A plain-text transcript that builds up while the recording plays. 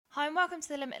and welcome to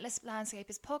the Limitless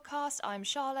Landscapers podcast. I'm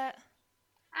Charlotte.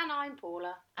 And I'm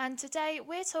Paula. And today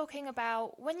we're talking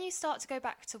about when you start to go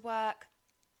back to work,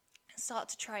 start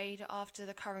to trade after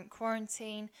the current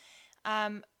quarantine.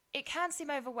 It can seem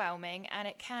overwhelming,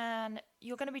 and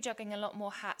you're going to be juggling a lot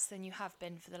more hats than you have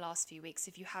been for the last few weeks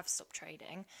if you have stopped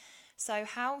trading. So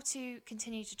how to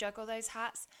continue to juggle those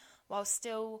hats while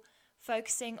still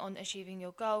focusing on achieving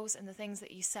your goals and the things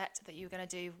that you set that you're going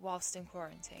to do whilst in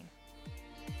quarantine.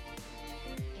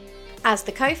 As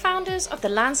the co-founders of the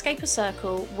Landscaper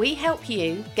Circle, we help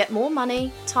you get more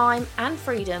money, time and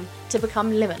freedom to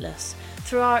become limitless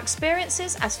through our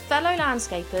experiences as fellow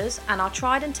landscapers and our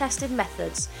tried and tested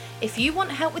methods. If you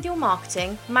want help with your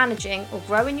marketing, managing or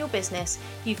growing your business,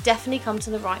 you've definitely come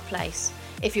to the right place.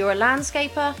 If you're a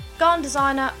landscaper, garden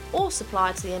designer or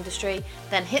supplier to the industry,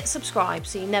 then hit subscribe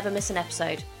so you never miss an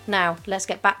episode. Now, let's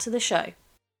get back to the show.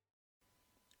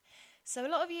 So a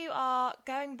lot of you are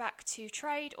going back to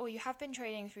trade, or you have been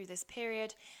trading through this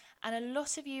period, and a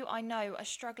lot of you I know are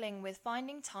struggling with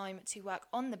finding time to work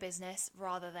on the business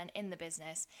rather than in the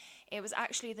business. It was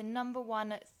actually the number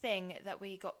one thing that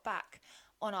we got back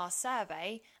on our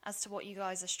survey as to what you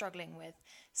guys are struggling with.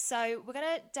 So we're going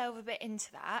to delve a bit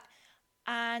into that.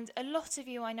 And a lot of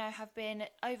you I know have been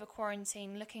over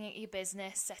quarantine looking at your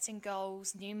business, setting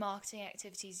goals, new marketing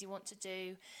activities you want to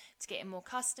do to get in more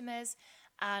customers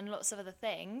and lots of other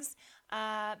things.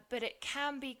 But it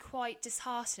can be quite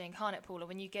disheartening, can't it, Paula,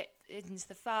 when you get into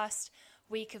the first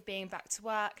week of being back to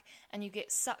work and you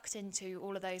get sucked into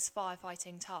all of those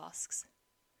firefighting tasks?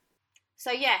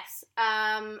 So yes,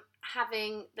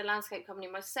 having the landscape company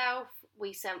myself,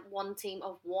 we sent one team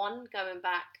of one going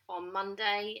back on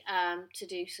Monday to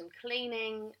do some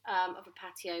cleaning of a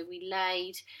patio we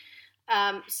laid.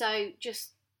 So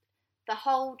just the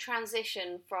whole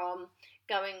transition from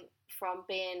going from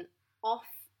being off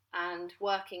and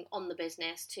working on the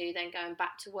business to then going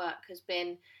back to work has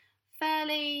been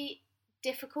fairly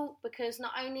difficult, because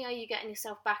not only are you getting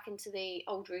yourself back into the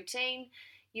old routine,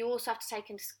 you also have to take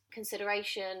into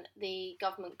consideration the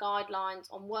government guidelines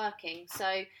on working.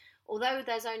 So although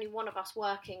there's only one of us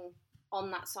working on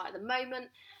that site at the moment,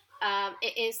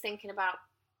 it is thinking about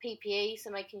PPE, so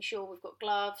making sure we've got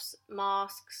gloves,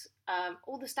 masks,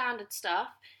 all the standard stuff,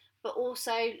 but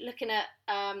also looking at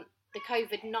the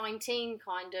COVID-19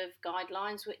 kind of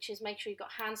guidelines, which is make sure you've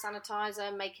got hand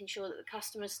sanitizer, making sure that the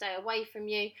customers stay away from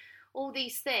you. All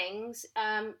these things,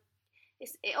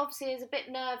 it obviously is a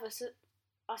bit nervous.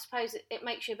 I suppose it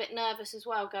makes you a bit nervous as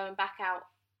well, going back out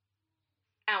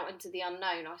into the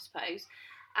unknown, I suppose.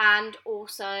 And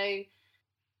also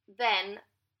then,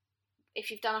 if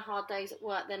you've done a hard day's at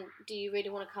work, then do you really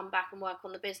want to come back and work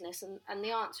on the business? And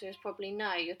the answer is probably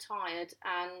no. You're tired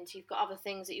and you've got other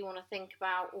things that you want to think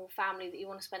about, or family that you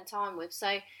want to spend time with. So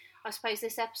I suppose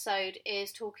this episode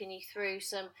is talking you through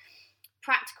some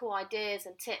practical ideas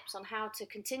and tips on how to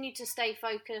continue to stay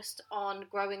focused on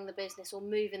growing the business or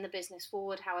moving the business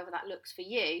forward, however that looks for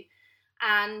you,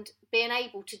 and being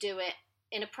able to do it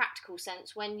in a practical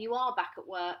sense when you are back at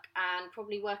work, and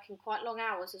probably working quite long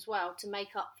hours as well to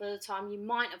make up for the time you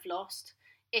might have lost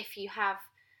if you have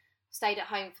stayed at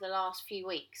home for the last few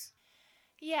weeks.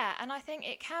 Yeah, and I think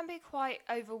it can be quite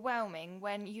overwhelming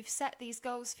when you've set these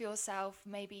goals for yourself.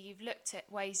 Maybe you've looked at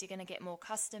ways you're going to get more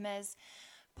customers.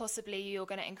 Possibly you're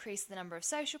going to increase the number of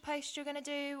social posts you're going to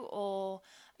do, or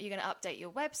you're going to update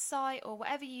your website, or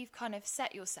whatever you've kind of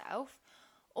set yourself,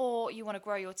 or you want to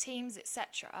grow your teams,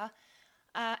 etc.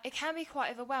 It can be quite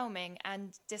overwhelming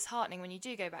and disheartening when you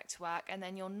do go back to work and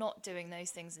then you're not doing those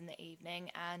things in the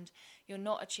evening and you're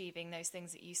not achieving those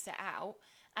things that you set out.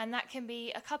 And that can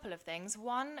be a couple of things.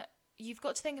 One, you've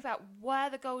got to think about, were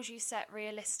the goals you set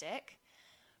realistic?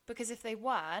 Because if they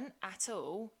weren't at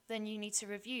all, then you need to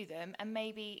review them, and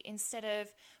maybe instead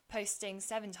of posting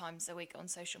 7 times a week on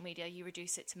social media, you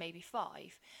reduce it to maybe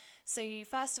 5. So you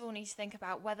first of all need to think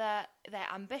about whether they're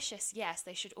ambitious. Yes,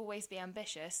 they should always be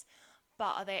ambitious,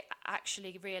 but are they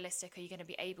actually realistic? Are you going to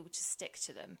be able to stick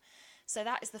to them? So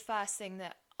that is the first thing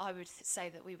that I would say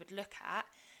that we would look at.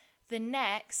 The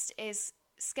next is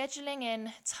scheduling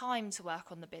in time to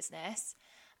work on the business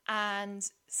and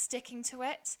sticking to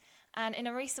it. And in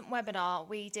a recent webinar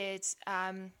we did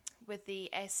with the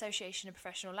Association of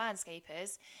Professional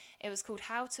Landscapers, it was called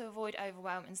How to Avoid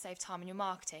Overwhelm and Save Time in Your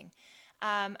Marketing.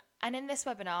 And in this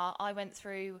webinar, I went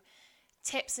through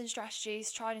tips and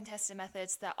strategies, tried and tested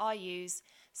methods that I use,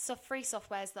 free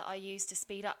softwares that I use to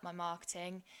speed up my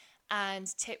marketing, and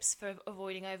tips for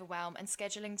avoiding overwhelm and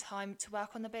scheduling time to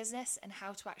work on the business and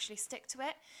how to actually stick to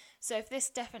it. So if this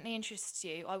definitely interests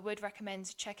you, I would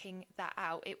recommend checking that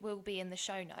out. It will be in the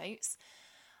show notes.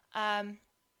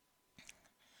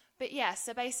 But But yeah,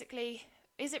 so basically,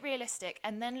 is it realistic?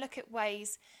 And then look at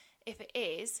ways, if it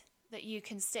is, that you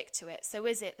can stick to it. So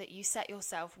is it that you set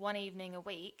yourself one evening a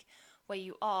week where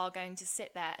you are going to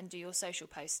sit there and do your social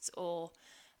posts or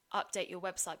update your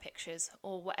website pictures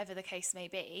or whatever the case may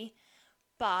be,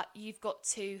 but you've got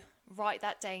to write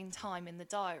that day and time in the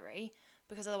diary,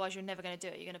 because otherwise you're never going to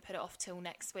do it. You're going to put it off till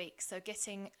next week. So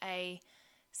getting a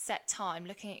set time,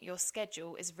 looking at your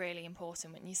schedule, is really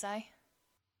important, wouldn't you say?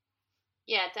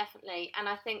 Yeah, definitely. And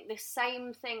I think the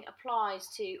same thing applies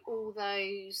to all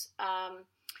those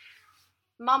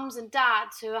mums and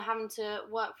dads who are having to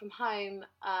work from home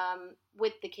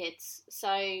with the kids.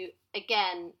 So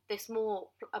again, this more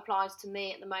applies to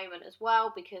me at the moment as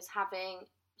well, because having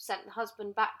sent the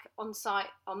husband back on site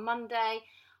on Monday,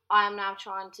 I am now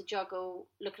trying to juggle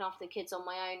looking after the kids on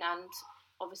my own and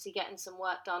obviously getting some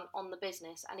work done on the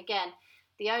business. And again,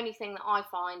 the only thing that I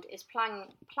find is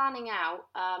planning out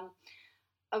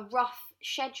a rough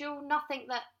schedule, nothing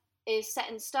that is set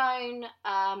in stone,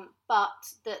 but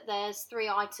that there's 3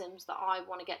 items that I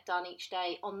want to get done each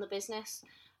day on the business.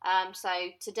 So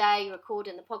today,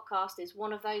 recording the podcast is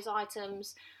one of those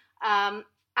items,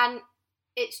 and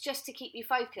it's just to keep you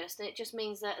focused, and it just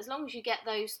means that as long as you get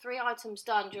those 3 items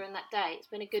done during that day, it's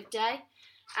been a good day.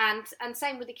 And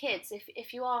same with the kids.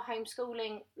 If you are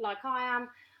homeschooling like I am,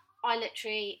 I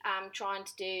literally am trying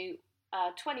to do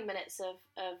 20 minutes of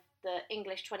the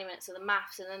English, 20 minutes of the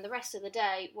maths, and then the rest of the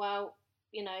day, well,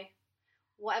 you know,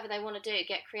 whatever they want to do,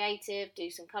 get creative, do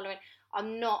some colouring.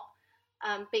 I'm not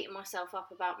beating myself up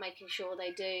about making sure they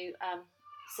do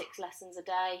 6 lessons a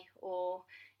day, or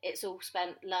it's all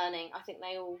spent learning. I think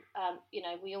they all,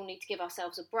 we all need to give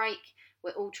ourselves a break.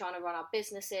 We're all trying to run our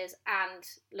businesses and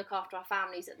look after our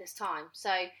families at this time. So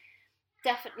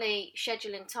definitely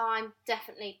scheduling time,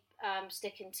 definitely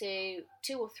sticking to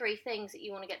 2 or 3 things that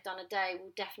you want to get done a day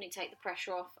will definitely take the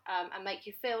pressure off and make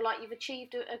you feel like you've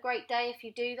achieved a great day if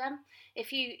you do them.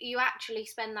 If you actually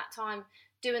spend that time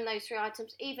doing those 3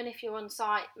 items, even if you're on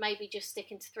site, maybe just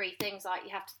sticking to 3 things, like you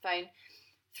have to phone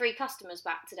 3 customers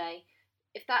back today.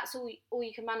 If that's all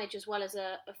you can manage, as well as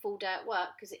a full day at work,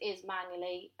 because it is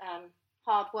manually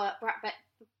hard work,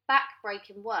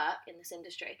 back-breaking work in this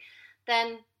industry,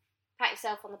 then pat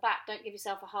yourself on the back. Don't give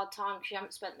yourself a hard time because you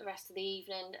haven't spent the rest of the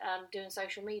evening doing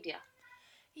social media.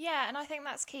 Yeah, and I think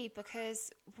that's key, because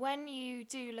when you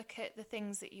do look at the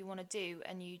things that you want to do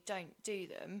and you don't do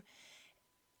them,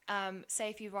 say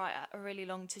if you write a really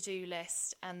long to-do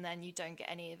list and then you don't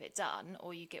get any of it done,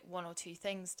 or you get 1 or 2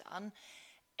 things done,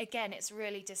 again, it's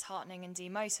really disheartening and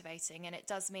demotivating, and it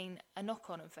does mean a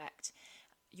knock-on effect.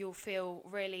 You'll feel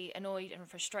really annoyed and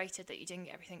frustrated that you didn't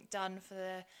get everything done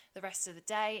for the rest of the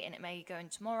day, and it may go in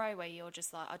tomorrow where you're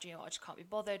just like, I just can't be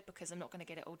bothered because I'm not going to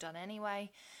get it all done anyway.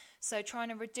 So trying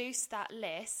to reduce that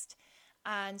list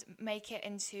and make it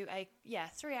into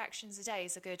 3 actions a day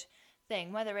is a good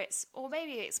thing, whether it's, or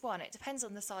maybe it's 1, it depends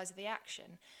on the size of the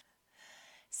action.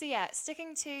 So yeah,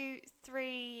 sticking to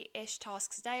 3-ish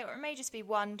tasks a day, or it may just be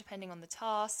 1 depending on the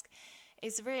task,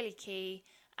 is really key.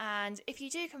 And if you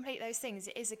do complete those things,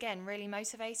 it is, again, really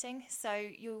motivating. So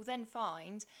you'll then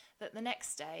find that the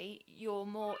next day you're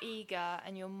more eager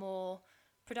and you're more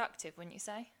productive, wouldn't you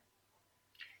say?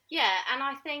 Yeah, and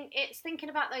I think it's thinking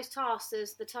about those tasks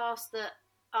as the tasks that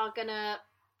are going to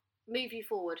move you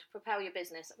forward, propel your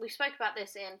business. We spoke about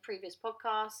this in previous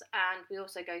podcasts, and we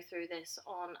also go through this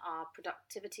on our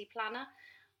productivity planner,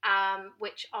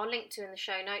 which I'll link to in the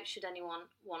show notes should anyone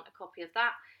want a copy of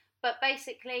that. But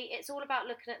basically, it's all about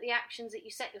looking at the actions that you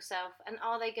set yourself, and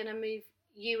are they going to move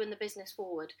you and the business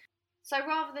forward? So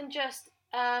rather than just,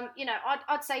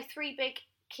 I'd say 3 big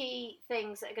key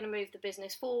things that are going to move the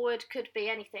business forward. Could be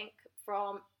anything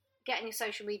from getting your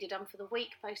social media done for the week,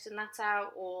 posting that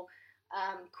out, or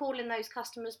calling those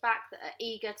customers back that are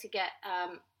eager to get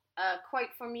a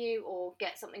quote from you or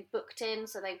get something booked in,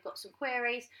 so they've got some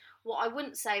queries. What I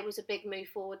wouldn't say was a big move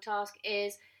forward task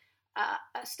is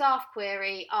a staff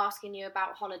query asking you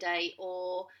about holiday,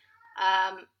 or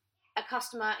a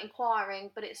customer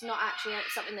inquiring, but it's not actually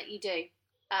something that you do.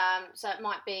 So it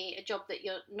might be a job that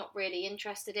you're not really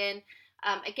interested in.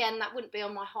 Again, that wouldn't be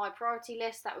on my high priority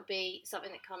list. That would be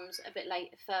something that comes a bit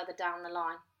later, further down the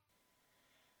line.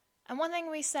 And one thing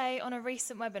we say on a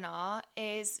recent webinar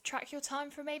is track your time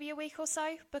for maybe a week or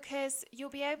so, because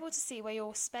you'll be able to see where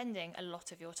you're spending a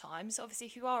lot of your time. So obviously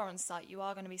if you are on site, you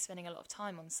are going to be spending a lot of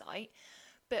time on site,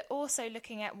 but also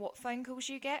looking at what phone calls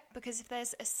you get, because if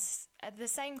there's the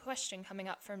same question coming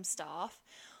up from staff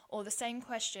or the same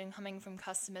question coming from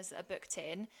customers that are booked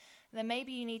in, then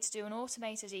maybe you need to do an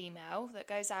automated email that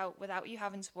goes out without you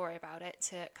having to worry about it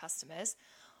to customers,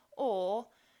 or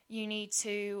you need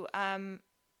to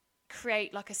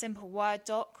create like a simple Word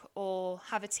doc or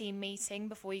have a team meeting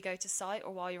before you go to site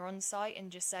or while you're on site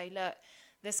and just say, look,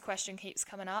 this question keeps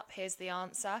coming up, here's the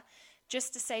answer,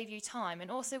 just to save you time.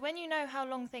 And also, when you know how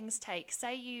long things take,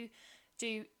 say you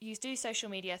do social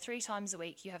media 3 times a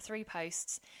week, you have 3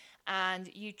 posts, and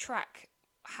you track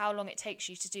how long it takes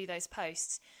you to do those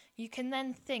posts, you can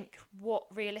then think what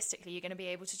realistically you're going to be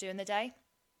able to do in the day.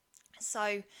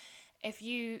 So if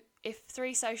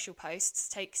 3 social posts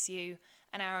takes you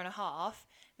an hour and a half,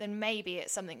 then maybe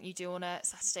it's something you do on a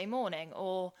Saturday morning.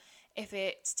 Or if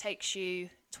it takes you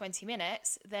 20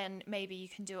 minutes, then maybe you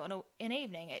can do it on an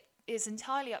evening. It is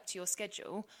entirely up to your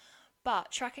schedule,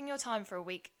 but tracking your time for a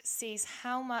week sees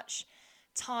how much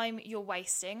time you're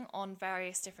wasting on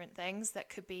various different things that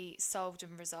could be solved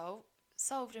and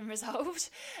resolved,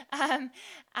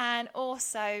 and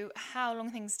also how long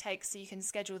things take so you can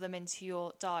schedule them into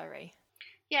your diary.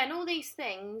 Yeah, and all these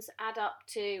things add up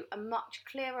to a much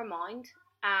clearer mind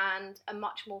and a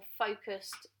much more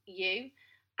focused you,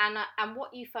 and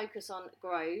what you focus on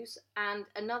grows. And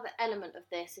another element of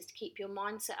this is to keep your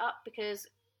mindset up, because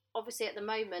obviously at the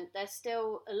moment there's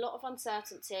still a lot of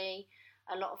uncertainty,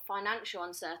 a lot of financial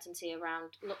uncertainty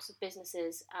around lots of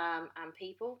businesses and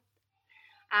people,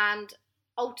 and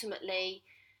ultimately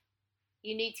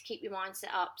you need to keep your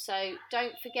mindset up. So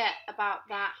don't forget about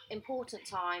that important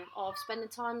time of spending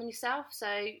time on yourself.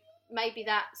 So maybe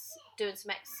that's doing some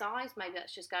exercise, maybe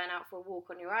that's just going out for a walk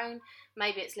on your own,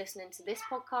 maybe it's listening to this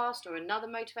podcast or another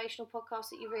motivational podcast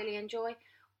that you really enjoy,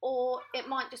 or it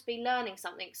might just be learning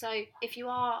something. So if you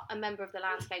are a member of the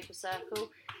Landscaper Circle,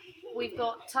 we've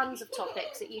got tons of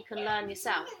topics that you can learn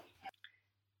yourself.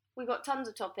 We've got tons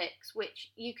of topics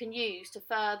which you can use to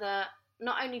further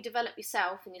not only develop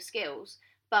yourself and your skills,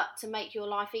 but to make your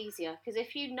life easier. Because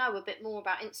if you know a bit more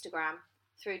about Instagram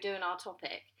through doing our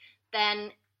topic,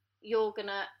 then you're going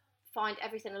to find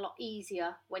everything a lot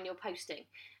easier when you're posting.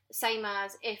 Same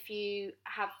as if you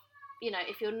have,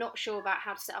 if you're not sure about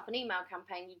how to set up an email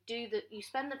campaign, you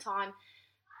spend the time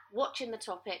watching the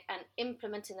topic and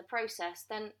implementing the process,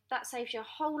 then that saves you a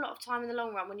whole lot of time in the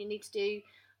long run when you need to do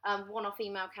one-off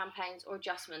email campaigns or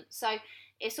adjustments. So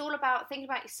it's all about thinking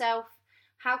about yourself.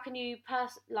 How can you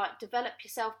develop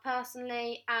yourself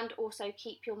personally and also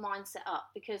keep your mindset up?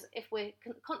 Because if we're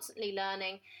constantly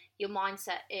learning, your mind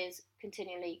is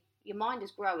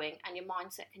growing and your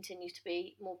mindset continues to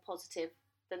be more positive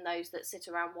than those that sit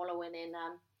around wallowing in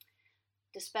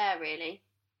despair, really.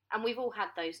 And we've all had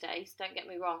those days, don't get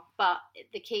me wrong, but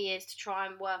the key is to try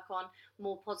and work on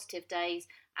more positive days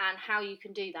and how you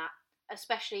can do that,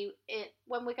 especially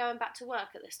when we're going back to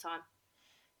work at this time.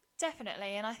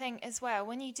 Definitely, and I think as well,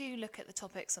 when you do look at the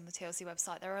topics on the TLC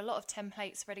website, there are a lot of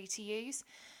templates ready to use.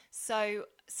 So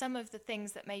some of the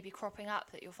things that may be cropping up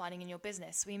that you're finding in your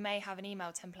business, we may have an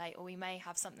email template or we may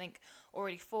have something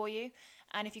already for you.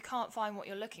 And if you can't find what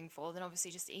you're looking for, then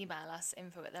obviously just email us,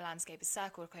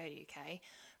 info@thelandscaperscircle.co.uk.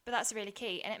 But that's really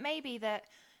key. And it may be that,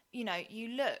 you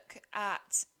look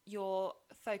at your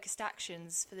focused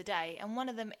actions for the day and one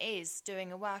of them is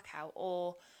doing a workout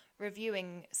or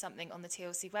reviewing something on the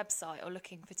TLC website or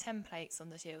looking for templates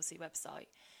on the TLC website.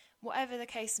 Whatever the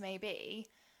case may be,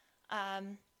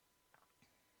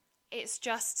 it's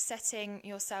just setting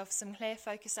yourself some clear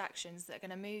focused actions that are going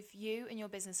to move you and your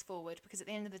business forward, because at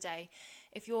the end of the day,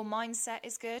 if your mindset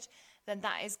is good, then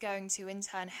that is going to in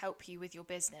turn help you with your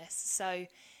business. So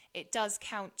it does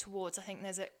count towards, I think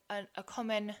there's a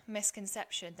common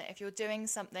misconception that if you're doing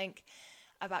something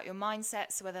about your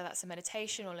mindset, so whether that's a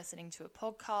meditation or listening to a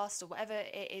podcast or whatever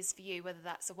it is for you, whether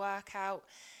that's a workout,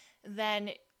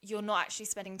 then you're not actually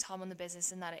spending time on the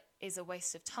business and that it is a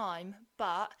waste of time.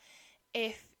 But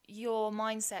if your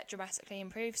mindset dramatically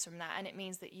improves from that and it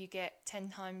means that you get 10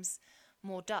 times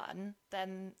more done,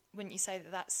 then wouldn't you say that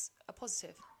that's a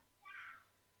positive?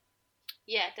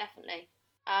 Yeah, definitely.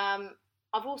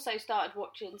 I've also started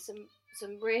watching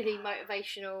some really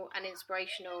motivational and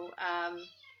inspirational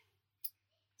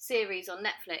series on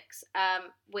Netflix,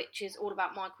 which is all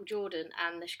about Michael Jordan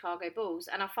and the Chicago Bulls,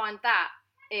 and I find that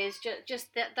is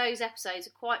just that those episodes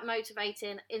are quite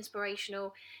motivating,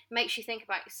 inspirational, makes you think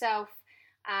about yourself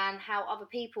and how other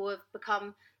people have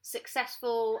become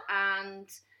successful and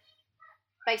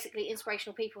basically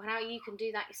inspirational people, and how you can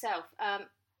do that yourself.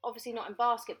 Obviously not in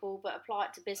basketball, but apply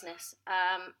it to business,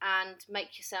 and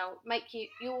make yourself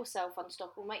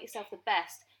unstoppable, make yourself the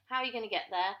best. How are you going to get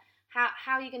there?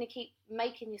 How are you going to keep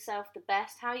making yourself the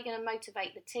best? How are you going to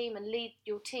motivate the team and lead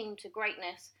your team to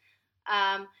greatness?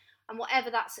 And whatever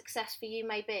that success for you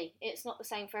may be, it's not the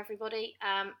same for everybody,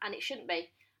 and it shouldn't be.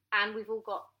 And we've all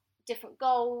got different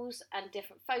goals and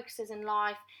different focuses in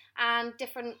life and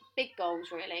different big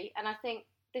goals, really. And I think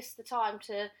this is the time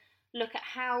to look at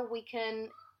how we can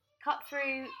cut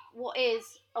through what is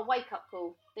a wake-up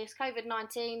call. This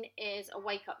COVID-19 is a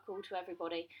wake-up call to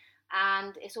everybody,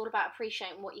 and it's all about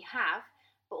appreciating what you have,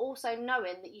 but also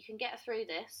knowing that you can get through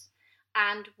this,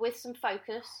 and with some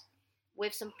focus,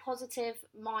 with some positive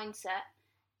mindset,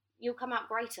 you'll come out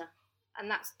greater. And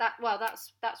that's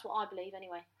what I believe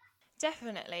anyway.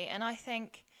 Definitely. And I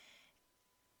think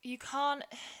you can't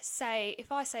say,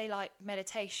 if I say like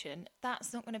meditation,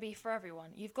 that's not going to be for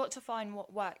everyone. You've got to find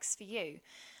what works for you.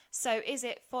 So is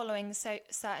it following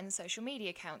certain social media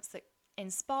accounts that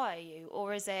inspire you,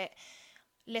 or is it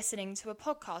listening to a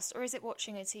podcast, or is it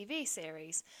watching a TV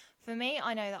series? For me,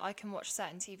 I know that I can watch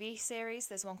certain TV series.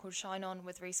 There's one called Shine On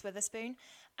with Reese Witherspoon,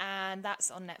 and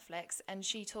that's on Netflix, and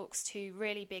she talks to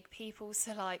really big people,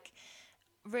 so like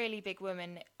really big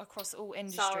women across all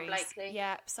industries. Sarah Blakely.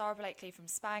 Yeah, Sarah Blakely from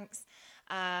Spanx.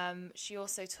 She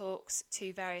also talks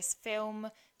to various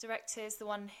film directors, the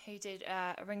one who did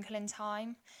A Wrinkle in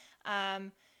Time.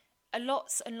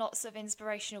 Lots and lots of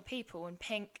inspirational people, and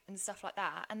Pink and stuff like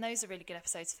that. And those are really good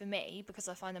episodes for me because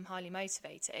I find them highly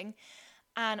motivating.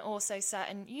 And also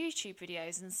certain YouTube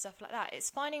videos and stuff like that. It's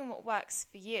finding what works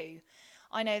for you.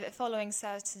 I know that following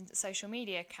certain social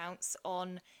media accounts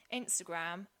on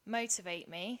Instagram motivate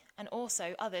me, and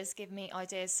also others give me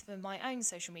ideas for my own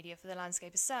social media for the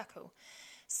Landscapers Circle.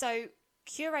 So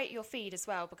curate your feed as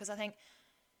well, because I think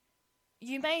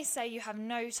you may say you have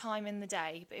no time in the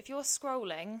day, but if you're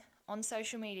scrolling on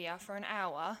social media for an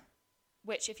hour,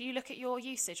 which if you look at your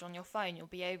usage on your phone, you'll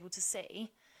be able to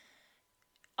see,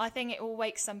 I think it will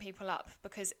wake some people up,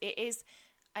 because it is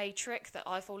a trick that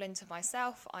I fall into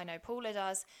myself. I know Paula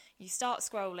does. You start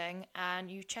scrolling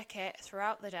and you check it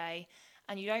throughout the day,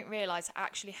 and you don't realise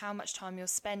actually how much time you're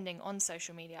spending on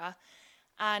social media.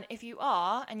 And if you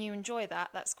are, and you enjoy that,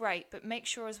 that's great, but make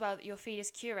sure as well that your feed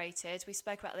is curated. We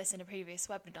spoke about this in a previous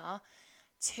webinar,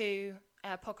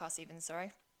 podcast even,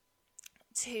 sorry,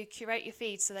 to curate your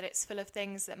feed so that it's full of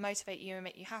things that motivate you and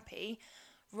make you happy,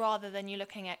 rather than you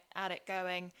looking at it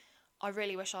going, I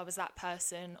really wish I was that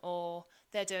person, or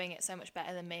they're doing it so much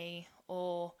better than me,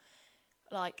 or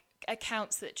like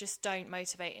accounts that just don't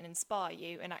motivate and inspire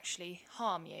you and actually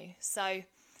harm you. So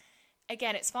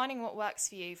again, it's finding what works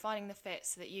for you, finding the fit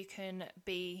so that you can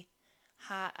you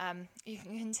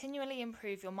can continually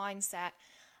improve your mindset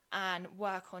and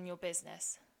work on your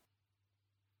business.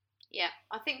 Yeah,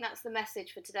 I think that's the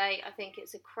message for today. I think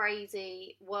it's a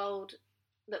crazy world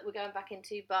that we're going back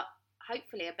into, but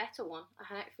hopefully a better one, and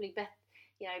hopefully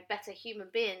better human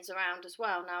beings around as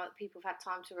well, now that people have had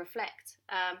time to reflect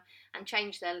and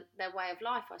change their way of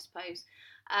life, I suppose.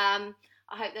 I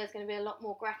hope there's going to be a lot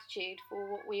more gratitude for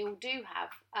what we all do have,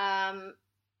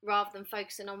 rather than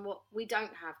focusing on what we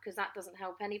don't have, because that doesn't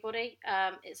help anybody.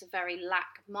 It's a very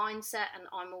lack mindset, and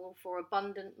I'm all for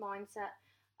abundant mindset,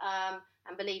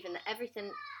 and believing that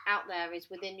everything out there is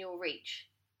within your reach,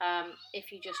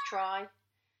 if you just try,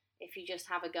 if you just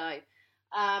have a go.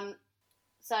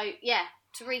 So yeah,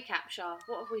 to recap, Shah,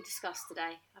 what have we discussed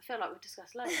today? I feel like we've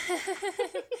discussed loads.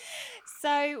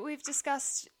 So we've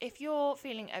discussed, if you're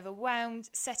feeling overwhelmed,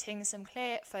 setting some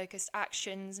clear, focused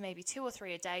actions, maybe 2 or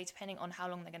 3 a day, depending on how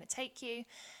long they're going to take you,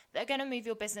 that are going to move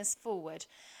your business forward.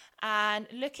 And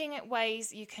looking at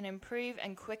ways you can improve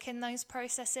and quicken those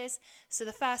processes. So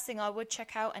the first thing I would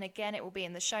check out, and again it will be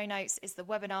in the show notes, is the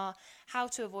webinar, How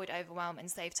to Avoid Overwhelm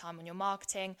and Save Time on Your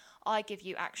Marketing. I give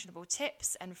you actionable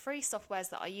tips and free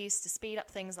softwares that I use to speed up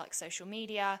things like social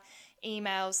media,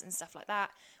 emails and stuff like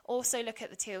that. Also look at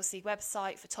the TLC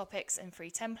website for topics and free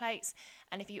templates.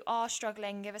 And if you are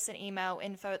struggling, give us an email,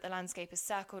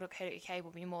 info@thelandscaperscircle.co.uk.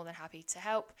 We'll be more than happy to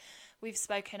help. We've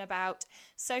spoken about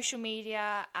social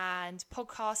media and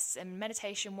podcasts and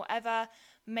meditation, whatever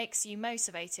makes you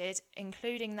motivated,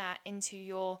 including that into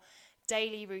your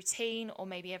daily routine or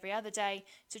maybe every other day,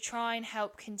 to try and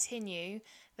help continue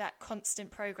that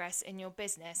constant progress in your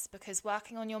business, because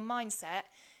working on your mindset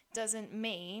doesn't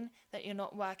mean that you're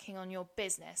not working on your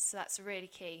business. So that's really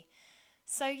key.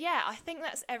 So yeah, I think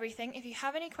that's everything. If you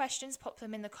have any questions, pop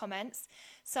them in the comments.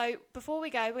 So before we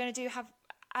go, we're going to have,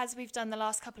 as we've done the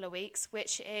last couple of weeks,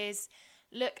 which is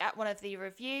look at one of the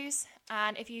reviews.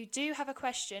 And if you do have a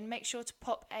question, make sure to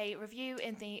pop a review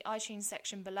in the iTunes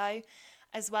section below,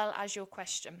 as well as your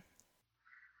question.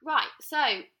 Right,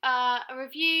 so a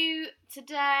review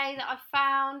today that I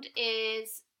found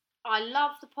is, I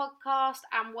love the podcast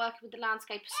and working with the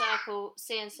Landscaper Circle,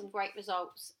 seeing some great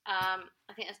results. I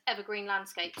think that's Evergreen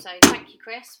Landscape. So thank you,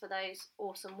 Chris, for those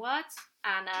awesome words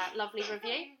and a lovely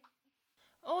review.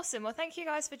 Awesome. Well, thank you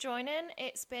guys for joining.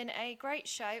 It's been a great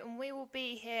show, and we will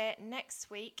be here next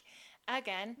week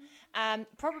again,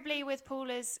 probably with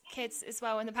Paula's kids as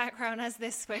well in the background as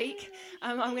this week.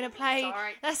 I'm going to play.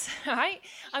 Sorry. That's all right.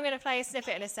 I'm going to play a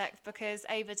snippet in a sec because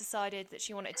Ava decided that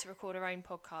she wanted to record her own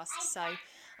podcast. So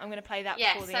I'm going to play that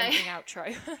before the ending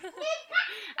outro.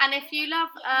 And if you love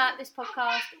this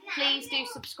podcast, please do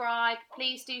subscribe.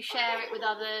 Please do share it with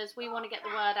others. We want to get the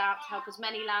word out to help as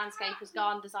many landscapers,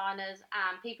 garden designers,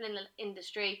 and people in the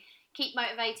industry keep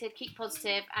motivated, keep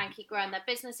positive, and keep growing their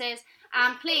businesses.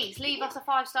 And please leave us a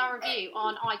 5-star review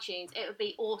on iTunes. It would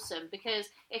be awesome, because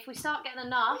if we start getting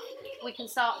enough, we can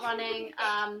start running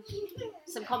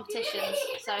some competitions.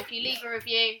 So if you leave a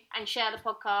review and share the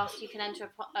podcast, you can enter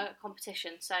a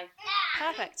competition. So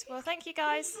Perfect. Well, thank you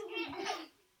guys.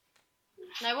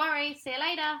 no worries. See you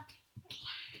later.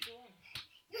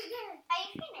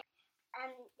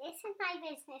 This is my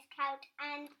business card,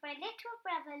 and my little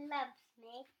brother loves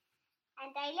me,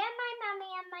 and I love my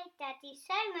mummy and my daddy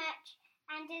so much,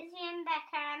 and Izzy and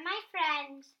Becca are my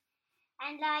friends,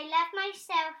 and I love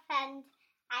myself, and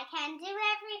I can do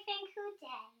everything all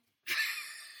day.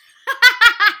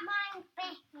 Mine